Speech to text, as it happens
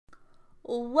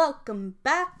Welcome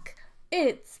back.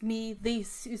 It's me, the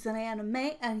Susan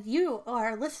Anime, and you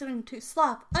are listening to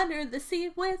Slop Under the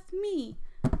Sea with me.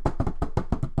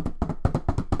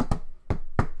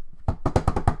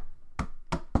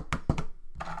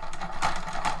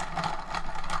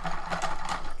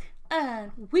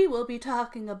 And we will be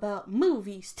talking about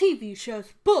movies, TV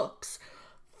shows, books,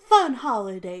 fun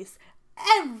holidays,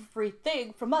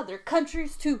 everything from other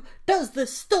countries to does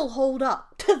this still hold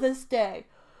up to this day?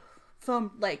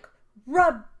 From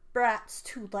Rugrats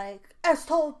to As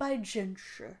Told by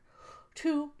Ginger,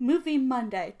 to Movie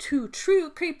Monday, to True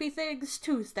Creepy Things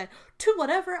Tuesday, to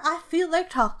whatever I feel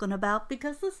like talking about,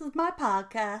 because this is my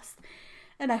podcast.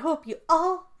 And I hope you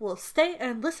all will stay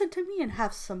and listen to me and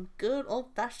have some good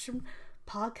old-fashioned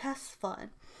podcast fun.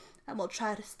 And we'll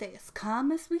try to stay as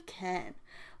calm as we can.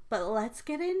 But let's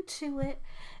get into it,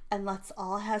 and let's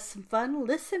all have some fun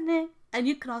listening. And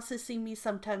you can also see me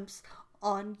sometimes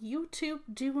on YouTube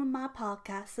doing my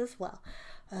podcast as well.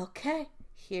 Okay,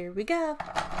 here we go.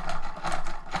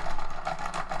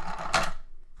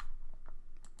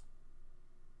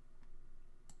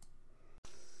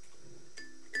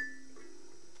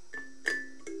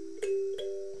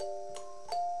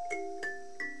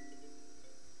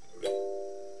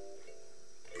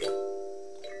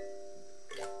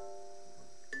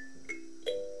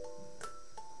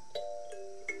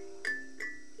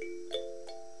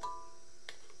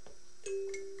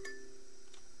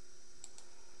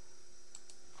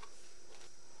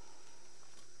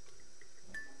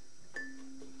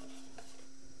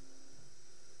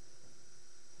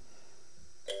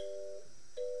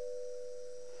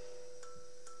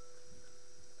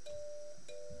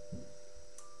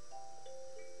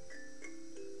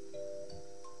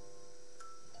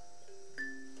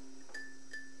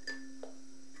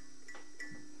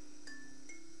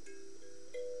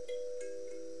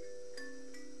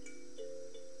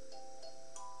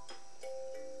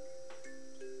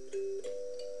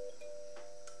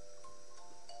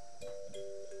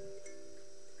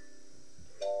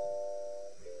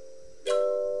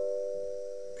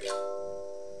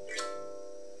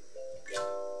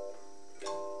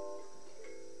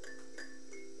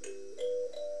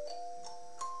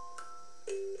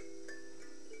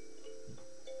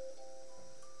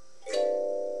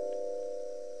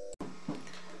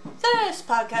 This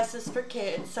podcast is for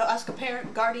kids, so ask a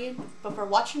parent, guardian before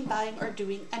watching, buying, or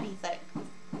doing anything.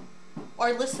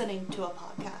 Or listening to a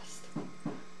podcast.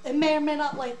 It may or may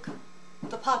not like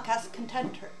the podcast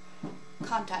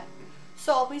content.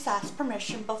 So always ask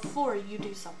permission before you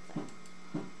do something.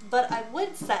 But I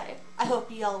would say, I hope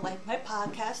you all like my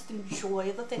podcast,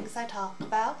 enjoy the things I talk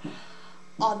about.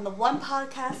 On the one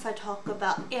podcast, I talk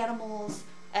about animals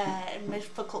and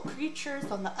mythical creatures.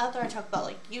 On the other, I talk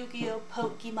about Yu-Gi-Oh,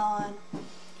 Pokemon,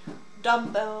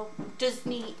 Dumbo,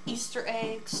 Disney, Easter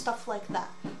eggs, stuff like that.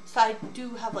 So I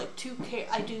do have two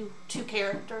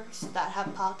characters that have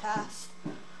podcasts.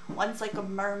 One's a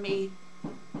mermaid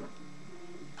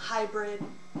hybrid.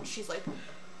 She's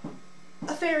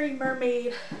a fairy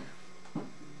mermaid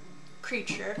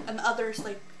creature, and the other's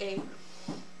a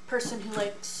person who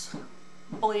likes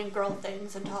boy and girl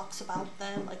things and talks about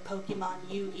them, like Pokemon,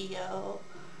 Yu-Gi-Oh,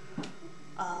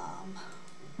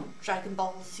 Dragon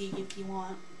Ball Z if you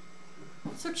want.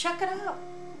 So check it out.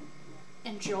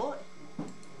 Enjoy.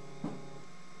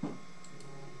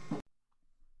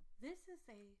 This is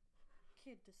a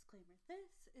kid disclaimer.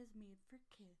 This is made for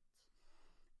kids.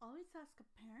 Always ask a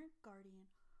parent,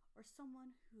 guardian, or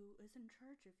someone who is in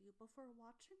charge of you before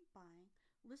watching, buying,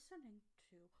 listening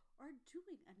to, or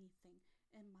doing anything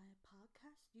in my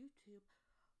podcast, YouTube,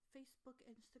 Facebook,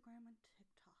 Instagram, and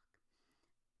TikTok.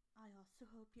 I also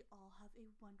hope you all have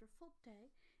a wonderful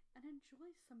day and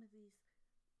enjoy some of these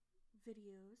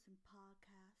videos and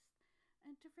podcasts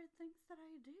and different things that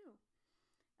I do.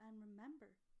 And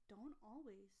remember, don't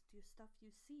always do stuff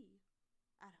you see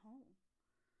at home.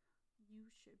 You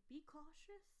should be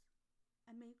cautious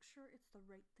and make sure it's the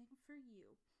right thing for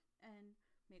you, and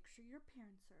make sure your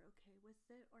parents are okay with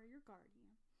it, or your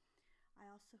guardian. I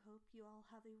also hope you all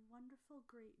have a wonderful,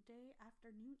 great day,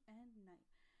 afternoon, and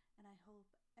night. And I hope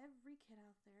every kid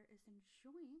out there is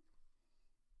enjoying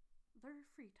their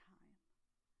free time.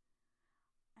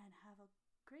 And have a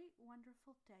great,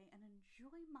 wonderful day, and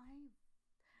enjoy my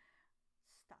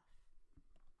stuff.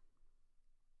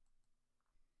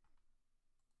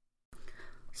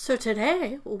 So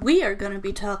today, we are going to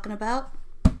be talking about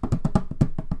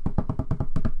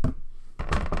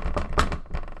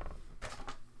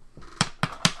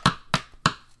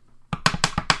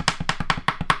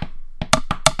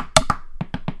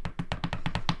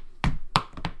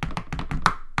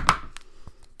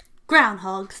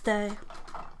Groundhog's Day.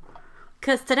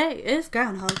 because today is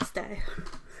Groundhogs Day.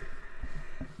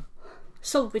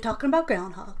 So we'll be talking about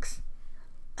groundhogs.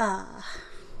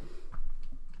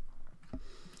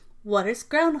 What is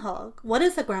groundhog? What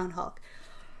is a groundhog?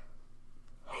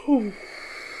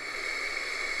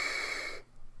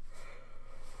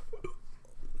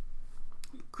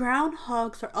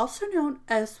 Groundhogs are also known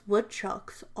as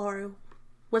woodchucks or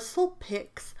whistle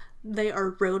pigs. They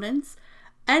are rodents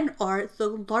and are the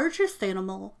largest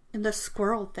animal in the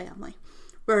squirrel family.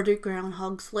 Where do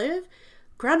groundhogs live?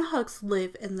 Groundhogs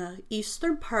live in the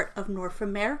eastern part of North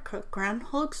America.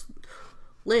 Groundhogs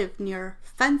live near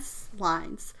fence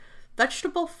lines,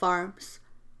 vegetable farms,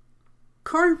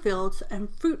 cornfields, and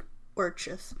fruit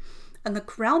orchards. And the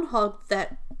groundhog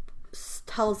that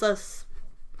tells us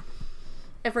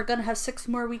if we're going to have 6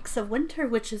 more weeks of winter,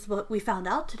 which is what we found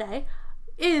out today,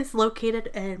 is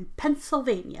located in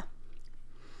Pennsylvania.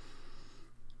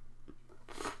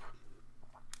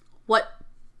 What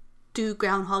do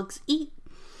groundhogs eat?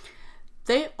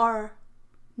 They are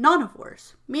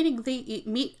omnivores, meaning they eat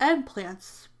meat and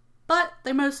plants, but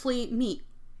they mostly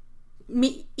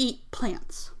eat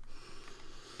plants.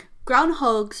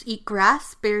 Groundhogs eat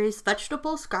grass, berries,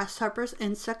 vegetables, grasshoppers,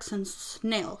 insects, and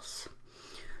snails.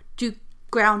 Do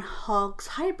groundhogs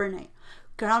hibernate?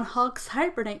 Groundhogs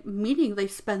hibernate, meaning they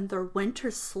spend their winter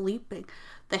sleeping.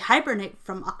 They hibernate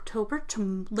from October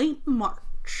to late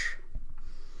March.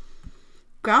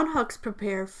 Groundhogs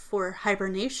prepare for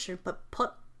hibernation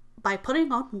by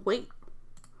putting on weight.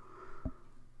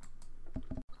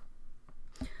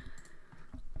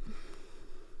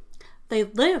 They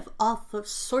live off of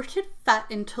sorted fat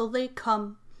until they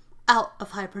come out of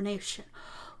hibernation.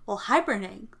 While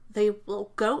hibernating, they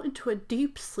will go into a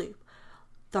deep sleep.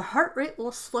 Their heart rate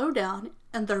will slow down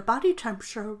and their body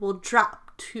temperature will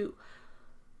drop to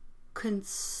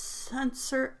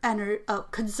conserve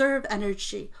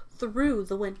energy through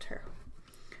the winter.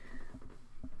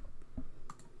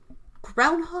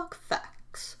 Groundhog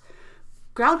facts.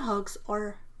 Groundhogs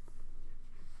are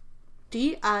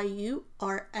diurnal,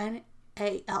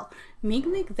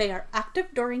 meaning they are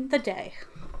active during the day.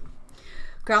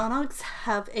 Groundhogs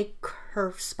have a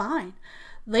curved spine.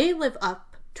 They live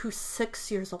up to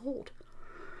 6 years old.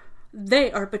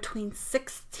 They are between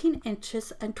 16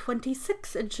 inches and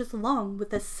 26 inches long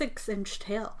with a 6-inch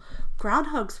tail.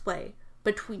 Groundhogs weigh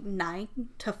between 9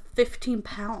 to 15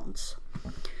 pounds.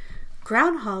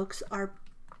 Groundhogs are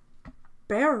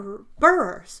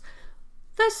burrowers.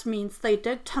 This means they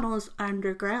dig tunnels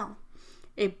underground.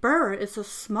 A burrow is a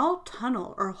small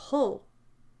tunnel or hole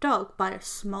dug by a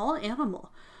small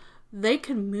animal. They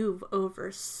can move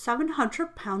over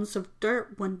 700 pounds of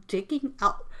dirt when digging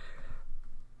out.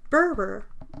 Burrow,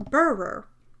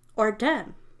 or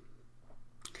den.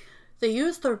 They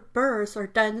use their burrows or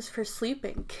dens for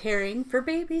sleeping, caring for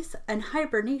babies, and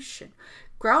hibernation.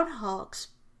 Groundhogs'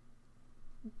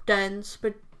 dens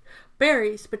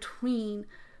varies between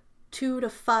 2 to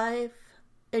 5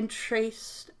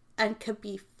 inches and can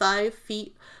be 5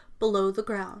 feet below the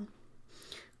ground.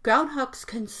 Groundhogs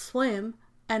can swim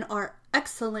and are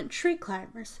excellent tree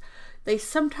climbers. They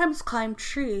sometimes climb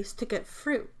trees to get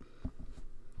fruit.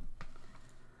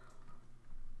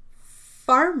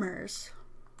 Farmers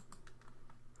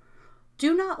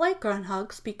do not like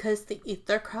groundhogs because they eat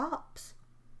their crops.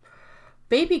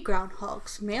 Baby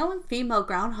groundhogs, male and female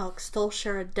groundhogs, still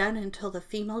share a den until the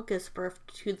female gives birth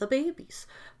to the babies.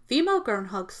 Female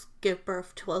groundhogs give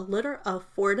birth to a litter of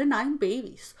 4 to 9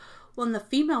 babies. When the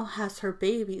female has her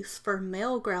babies, for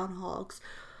male groundhogs,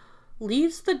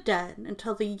 leaves the den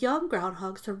until the young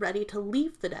groundhogs are ready to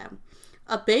leave the den.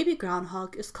 A baby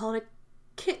groundhog is called a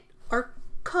kit or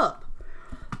cub.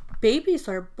 Babies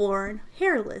are born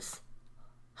hairless,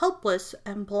 helpless,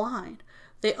 and blind.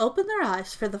 They open their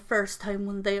eyes for the first time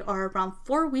when they are around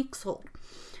 4 weeks old.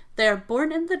 They are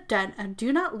born in the den and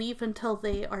do not leave until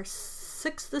they are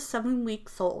 6 to 7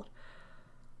 weeks old.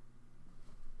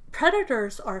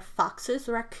 Predators are foxes,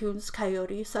 raccoons,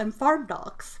 coyotes, and farm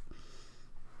dogs.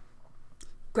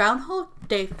 Groundhog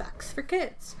Day facts for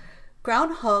kids.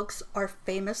 Groundhogs are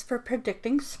famous for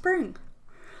predicting spring.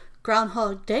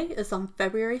 Groundhog Day is on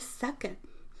February 2nd.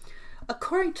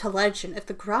 According to legend, if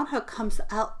the groundhog comes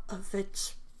out of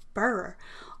its burrow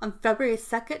on February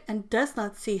 2nd and does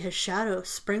not see his shadow,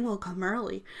 spring will come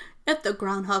early. If the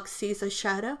groundhog sees a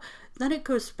shadow, then it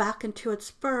goes back into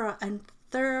its burrow and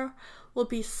there will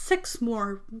be 6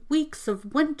 more weeks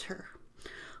of winter.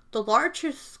 The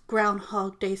largest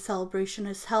Groundhog Day celebration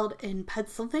is held in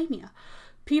Pennsylvania.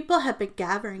 People have been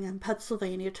gathering in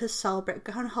Pennsylvania to celebrate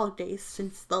Groundhog Day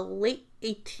since the late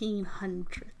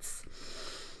 1800s.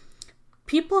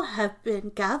 People have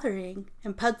been gathering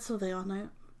in Pennsylvania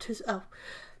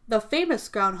the famous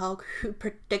groundhog who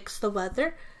predicts the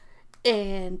weather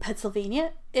in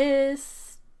Pennsylvania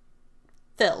is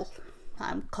Phil.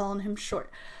 I'm calling him short.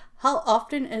 How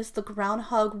often is the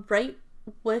groundhog right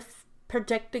with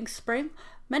predicting spring?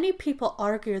 Many people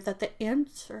argue that the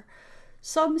answer.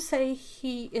 Some say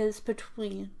he is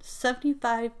between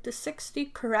 75 to 60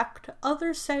 correct.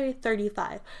 Others say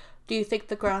 35. Do you think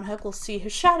the groundhog will see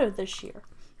his shadow this year?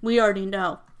 We already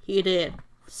know he did.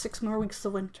 6 more weeks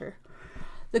of winter.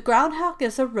 The groundhog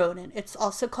is a rodent. It's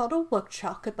also called a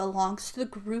woodchuck. It belongs to the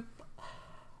group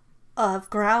of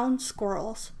ground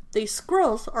squirrels. These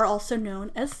squirrels are also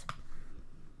known as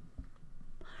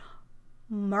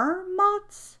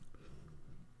marmots.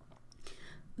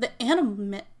 The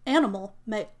animal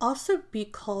may also be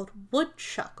called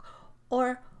woodchuck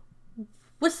or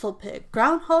whistlepig.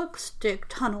 Groundhogs dig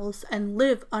tunnels and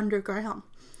live underground.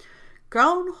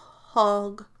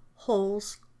 Groundhog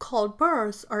holes called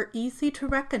burrows are easy to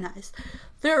recognize.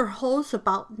 There are holes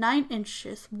about 9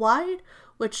 inches wide,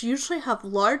 which usually have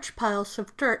large piles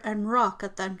of dirt and rock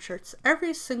at the entrance.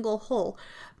 Every single hole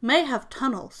may have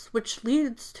tunnels, which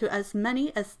leads to as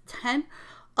many as 10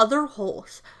 other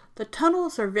holes. The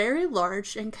tunnels are very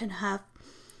large and can have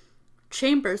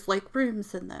chambers like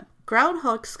rooms in them.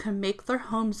 Groundhogs can make their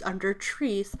homes under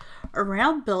trees,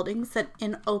 around buildings, and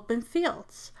in open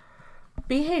fields.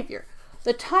 Behavior.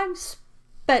 The time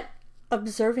spent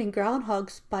observing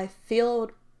groundhogs by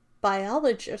field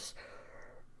biologists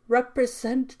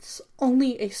represents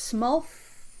only a small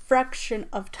fraction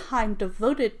of time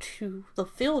devoted to the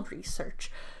field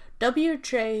research.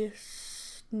 W.J.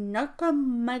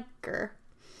 Schoonmaker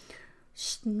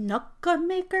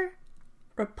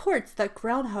reports that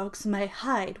groundhogs may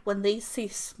hide when they see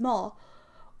smell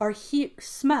or hear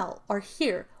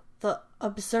the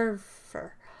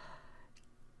observer.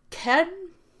 Ken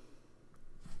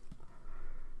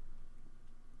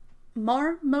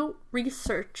Marmot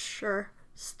researcher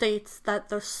states that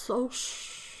the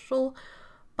social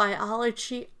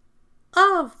biology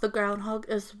of the groundhog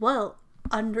is well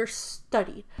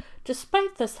understudied.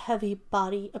 Despite this heavy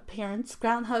body appearance,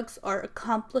 groundhogs are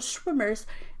accomplished swimmers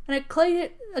and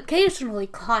occasionally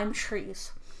climb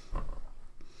trees.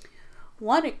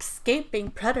 When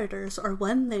escaping predators or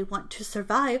when they want to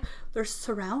survive their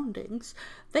surroundings,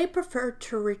 they prefer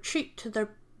to retreat to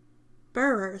their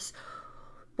burrows.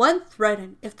 When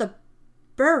threatened, if the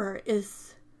burrow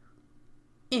is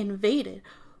invaded,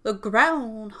 the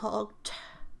groundhog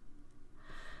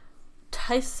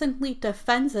enticingly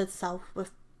defends itself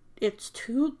with its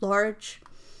 2 large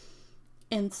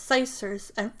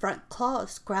incisors and front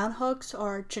claws. Groundhogs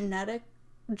are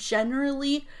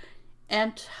generally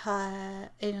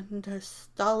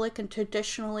anti-industrial and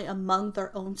traditionally among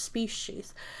their own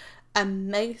species, and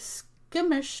may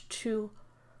skirmish to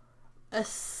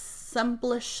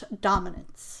establish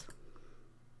dominance.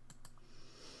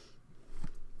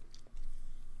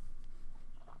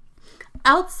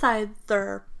 Outside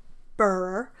their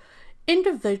burrow,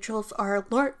 individuals are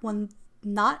alert when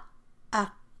not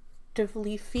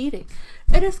actively feeding.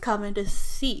 It is common to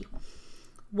see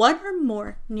one or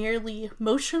more nearly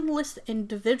motionless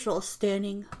individuals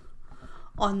standing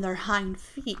on their hind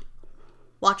feet,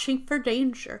 watching for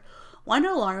danger. When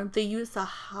alarmed, they use a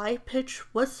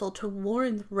high-pitched whistle to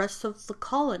warn the rest of the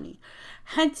colony,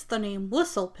 hence the name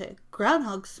whistlepig.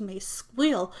 Groundhogs may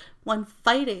squeal when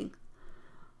fighting,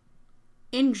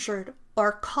 injured,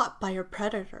 or caught by a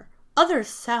predator. Other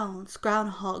sounds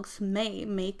groundhogs may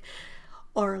make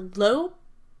are low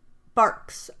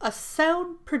barks, a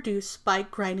sound produced by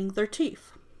grinding their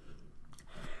teeth.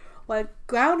 When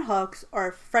groundhogs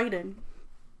are frightened,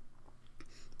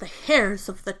 the hairs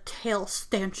of the tail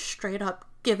stand straight up,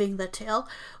 giving the tail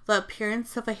the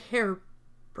appearance of a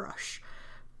hairbrush.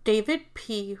 David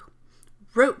P.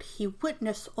 wrote he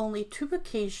witnessed only 2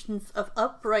 occasions of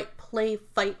upright play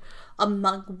fight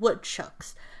among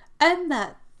woodchucks, and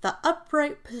that the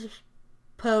upright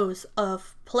pose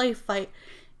of play fight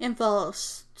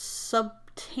involves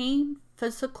subtane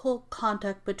physical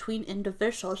contact between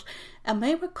individuals and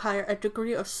may require a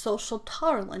degree of social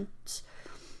tolerance.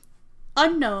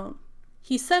 Unknown,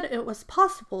 he said it was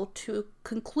possible to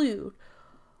conclude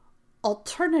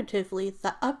alternatively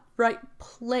that upright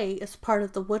play is part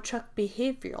of the woodchuck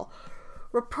behavioral,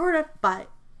 reported but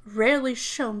rarely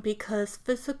shown because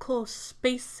physical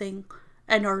spacing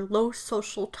and our low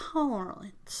social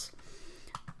tolerance.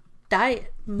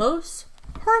 Diet. Most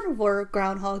carnivore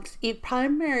groundhogs eat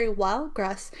primarily wild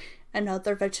grass and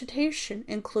other vegetation,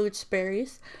 includes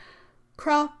berries,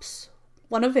 crops,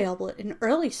 when available in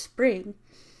early spring,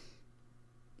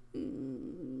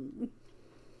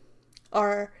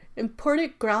 are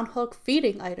imported groundhog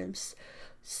feeding items.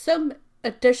 Some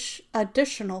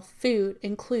additional food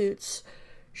includes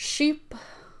sheep,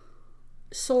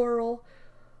 sorrel,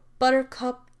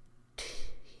 buttercup,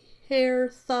 hare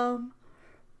thumb,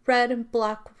 red and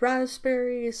black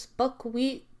raspberries,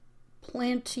 buckwheat,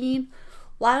 plantain,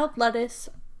 wild lettuce,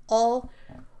 all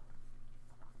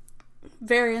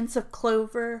variants of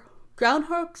clover.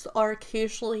 Groundhogs are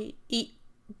occasionally eat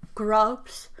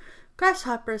grubs,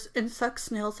 grasshoppers, insects,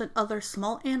 snails, and other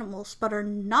small animals, but are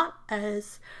not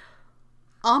as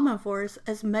omnivores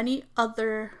as many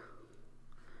other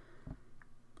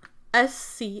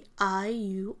squirridae.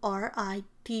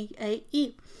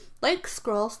 Like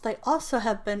squirrels, they also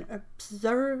have been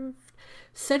observed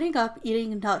sitting up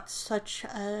eating nuts such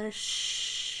as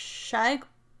shagbark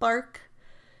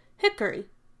hickory,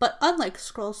 but unlike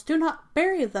squirrels, do not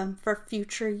bury them for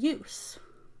future use.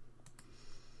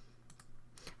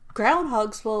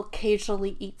 Groundhogs will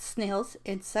occasionally eat snails,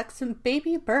 insects, and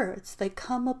baby birds they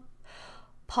come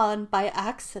upon by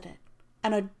accident.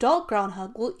 An adult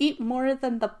groundhog will eat more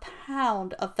than the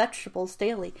pound of vegetables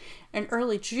daily. In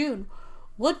early June,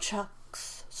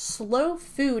 woodchucks' slow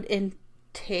food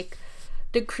intake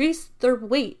decreased, their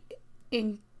weight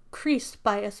increased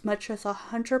by as much as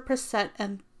 100%,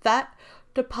 and fat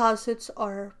deposits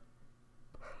are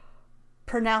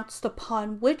pronounced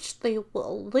upon which they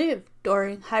will live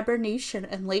during hibernation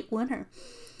and late winter.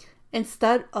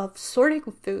 Instead of sorting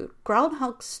food,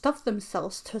 groundhogs stuff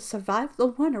themselves to survive the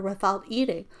winter without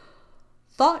eating.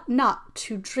 Thought not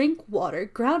to drink water,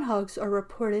 groundhogs are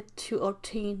reported to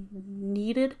obtain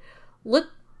needed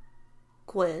liquids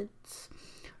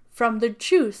from the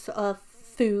juice of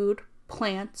food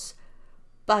plants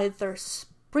by their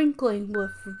sprinkling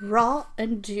with raw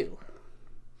and dew.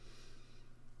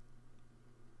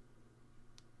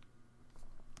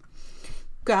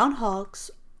 Groundhogs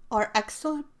are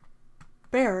excellent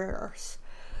barriers,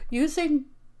 using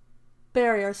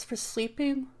barriers for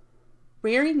sleeping,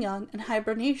 rearing young, and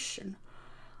hibernation.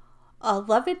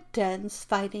 11 dens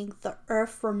finding the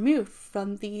earth removed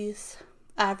from these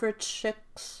average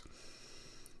 6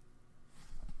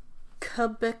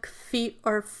 cubic feet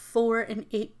or 4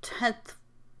 8/10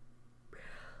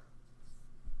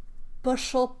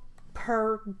 bushel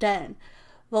per den.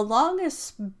 The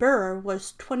longest burrow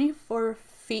was 24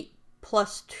 feet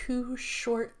plus 2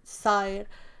 short side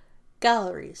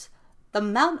galleries. The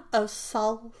amount of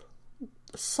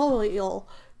soil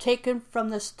taken from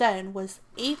this den was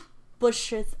 8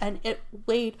 bushes and it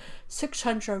weighed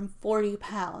 640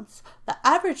 pounds. The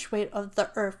average weight of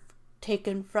the earth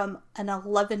taken from an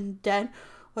 11 den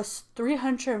was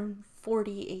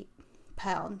 348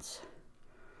 pounds.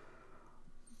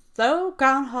 Though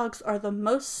groundhogs are the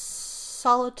most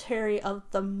solitary of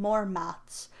the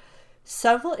marmots,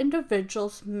 several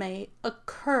individuals may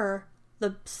occur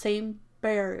the same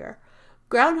barrier.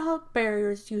 Groundhog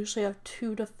barriers usually have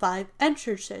 2 to 5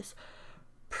 entrances,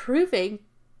 proving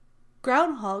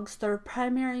groundhogs their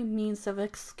primary means of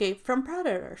escape from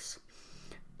predators.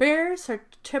 Barriers are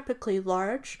typically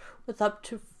large, with up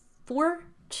to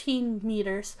 14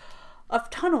 meters of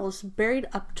tunnels buried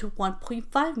up to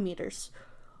 1.5 meters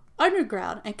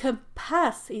underground and can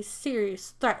pass a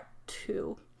serious threat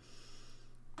to,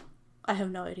 I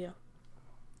have no idea,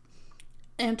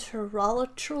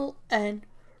 agricultural and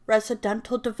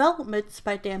residential developments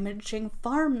by damaging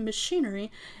farm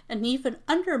machinery and even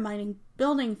undermining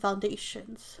building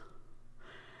foundations.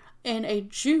 In a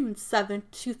June 7,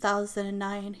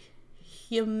 2009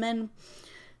 Human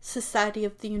Society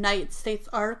of the United States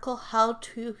article, How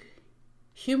to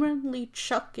Humanly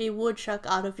Chuck a Woodchuck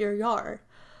Out of Your Yard.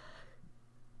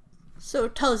 So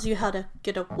it tells you how to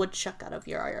get a woodchuck out of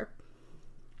your yard.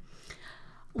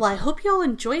 Well, I hope y'all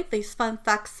enjoyed these fun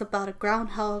facts about a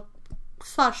groundhog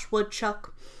 /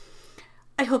 woodchuck.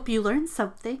 I hope you learned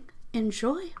something.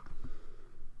 Enjoy.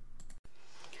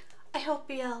 I hope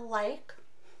y'all like.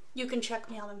 You can check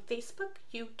me out on Facebook,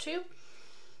 YouTube,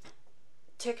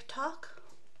 TikTok.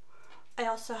 I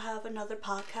also have another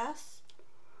podcast.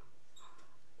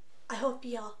 I hope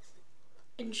y'all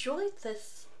enjoyed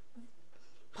this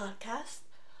podcast.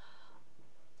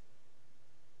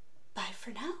 Bye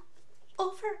for now.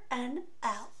 Over and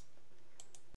out.